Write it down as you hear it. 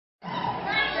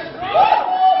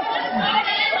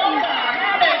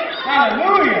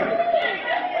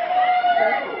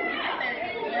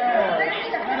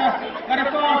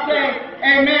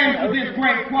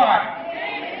great choir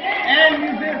and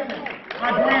musicians,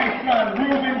 my grandson,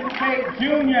 Ruben Speight,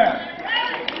 Jr.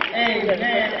 Amen,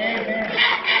 amen.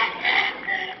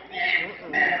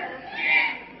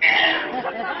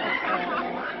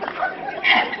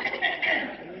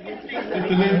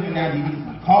 Sister Elizabeth, now you need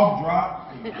some cough drops.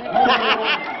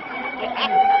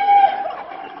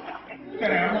 Sit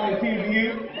down, I'm only teasing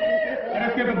you. Let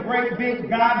us give a great big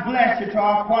God bless you to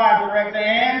our choir director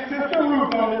and Sister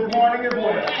Ruth on this morning as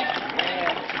well.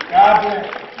 God bless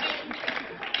you.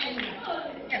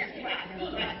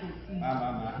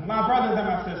 My brothers and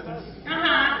my sisters,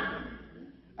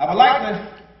 I would like to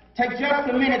take just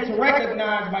a minute to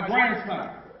recognize my grandson,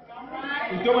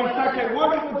 who's doing such a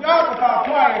wonderful job with our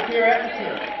choir here at the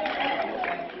church.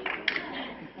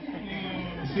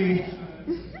 You see,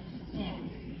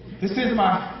 this is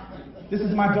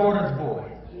my daughter's boy,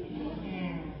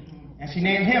 and she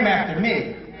named him after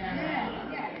me.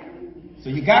 So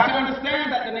you got to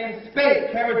understand that the name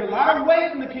Speight carries a lot of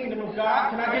weight in the kingdom of God.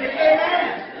 Can I get an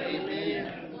amen?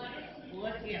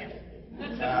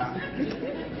 I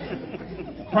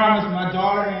promised my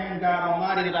daughter and God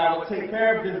Almighty that I would take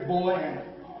care of this boy and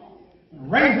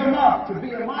raise him up to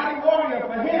be a mighty warrior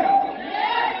for him.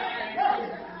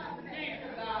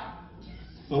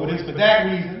 So it is for that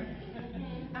reason,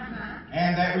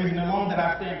 and that reason alone, that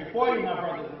I stand before you, my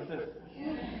brothers and sisters,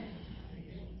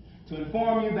 to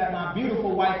inform you that my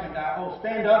beautiful wife and I, oh,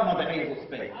 stand up, Mother Abel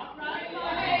Speight.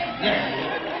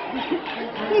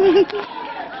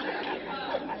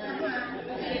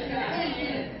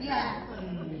 Yes.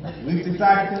 We've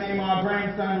decided to name our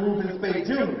grandson Ruben Speight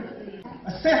Jr.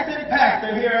 assistant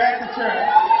pastor here at the church.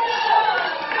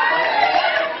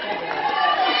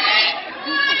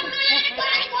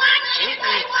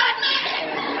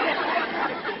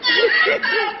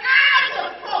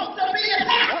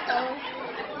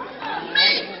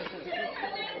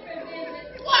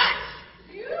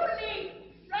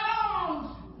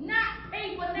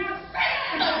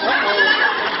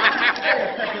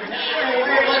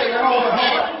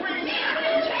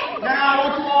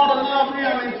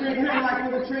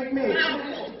 Treat me.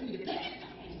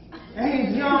 And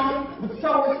he's young, but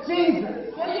so is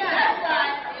Jesus. Oh, yeah, that's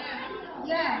right.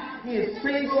 Yeah. He is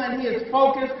single and he is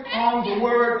focused on the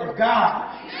Word of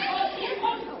God.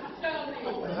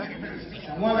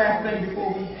 And one last thing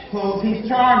before we close, he's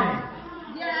charming.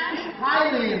 Yeah.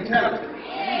 Highly intelligent.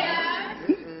 Yeah.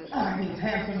 Oh, he's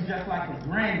handsome just like his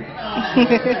granddad.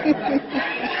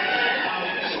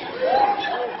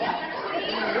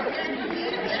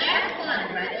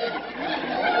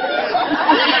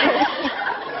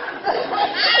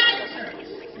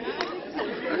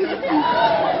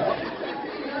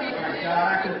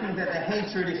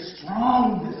 Hatred is strong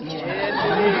this morning. Go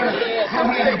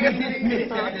ahead and be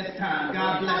dismissed at this time.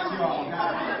 God bless you all.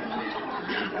 God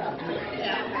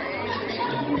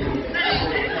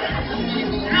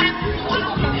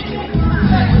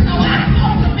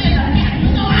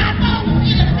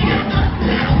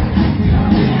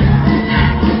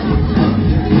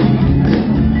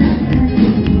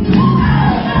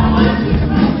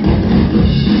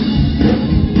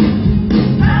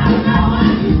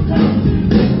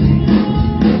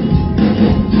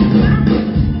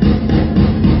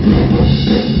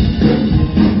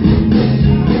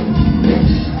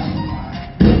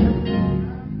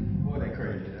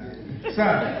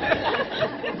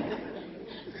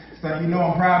Son, you know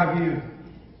I'm proud of you.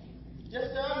 Yes,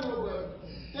 sir, I know, but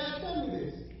Dad, tell me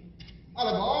this. Out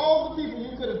of all the people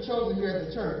you could have chosen here at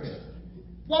the church,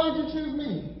 why did you choose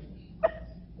me?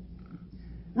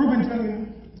 Ruben, Jr.,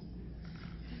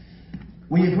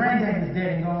 when your granddad is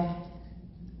dead and gone,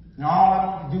 and all I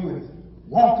want to do is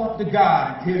walk up to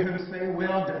God and hear him say,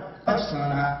 well done.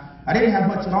 Son, I didn't have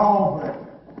much at all, but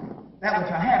that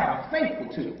which I had, I was faithful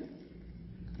to.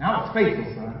 And I was faithful,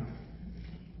 son.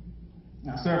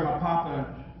 I served my papa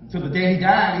until the day he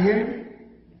died, you hear me?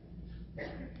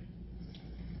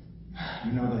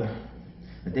 You know,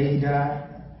 the day he died,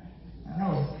 I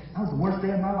know that was the worst day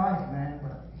of my life, man.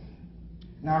 But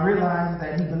now I realized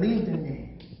that he believed in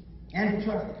me and he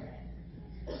trusted me.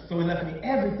 So he left me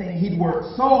everything he'd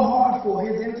worked so hard for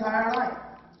his entire life.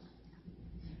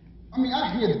 I mean,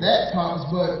 I hear that, Pops,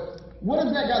 but what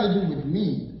has that got to do with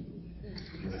me?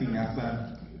 You see now,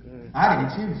 son, I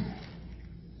didn't choose you.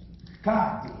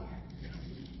 God did.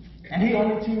 And he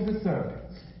only chooses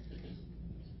servants.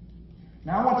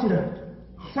 Now I want you to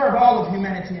serve all of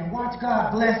humanity and watch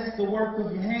God bless the work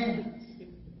of your hands.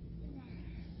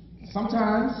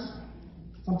 Sometimes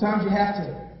you have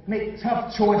to make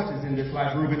tough choices in this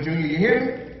life, Ruben Jr., you hear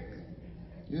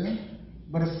me? Yeah.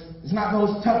 But it's not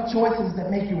those tough choices that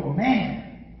make you a man.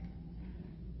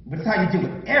 But it's how you deal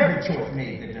with every choice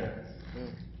made that does.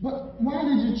 But why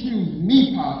did you choose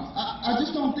me, Pops? I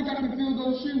just don't think I can fill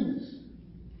those shoes.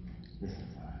 Listen,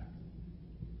 son.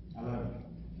 I love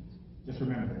you. Just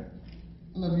remember that.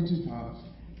 I love you too, Pops.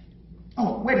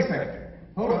 Oh, wait a second.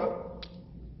 Hold up.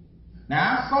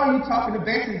 Now, I saw you talking to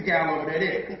Betsy's gal over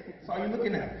there. Saw you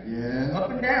looking at her. Yeah.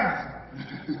 Up and down.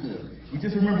 You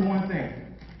just remember one thing.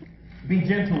 Be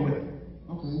gentle with her.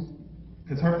 Okay.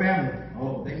 Because her family,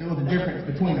 oh, they know the difference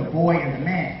between a boy and a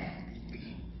man.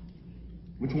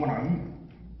 Which one are you?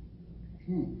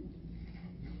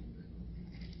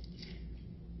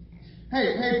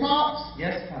 Hey, Pops.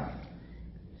 Yes, son.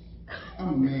 I'm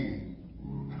a man.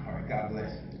 All right, God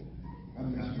bless you.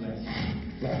 God bless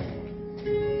you. Bless you.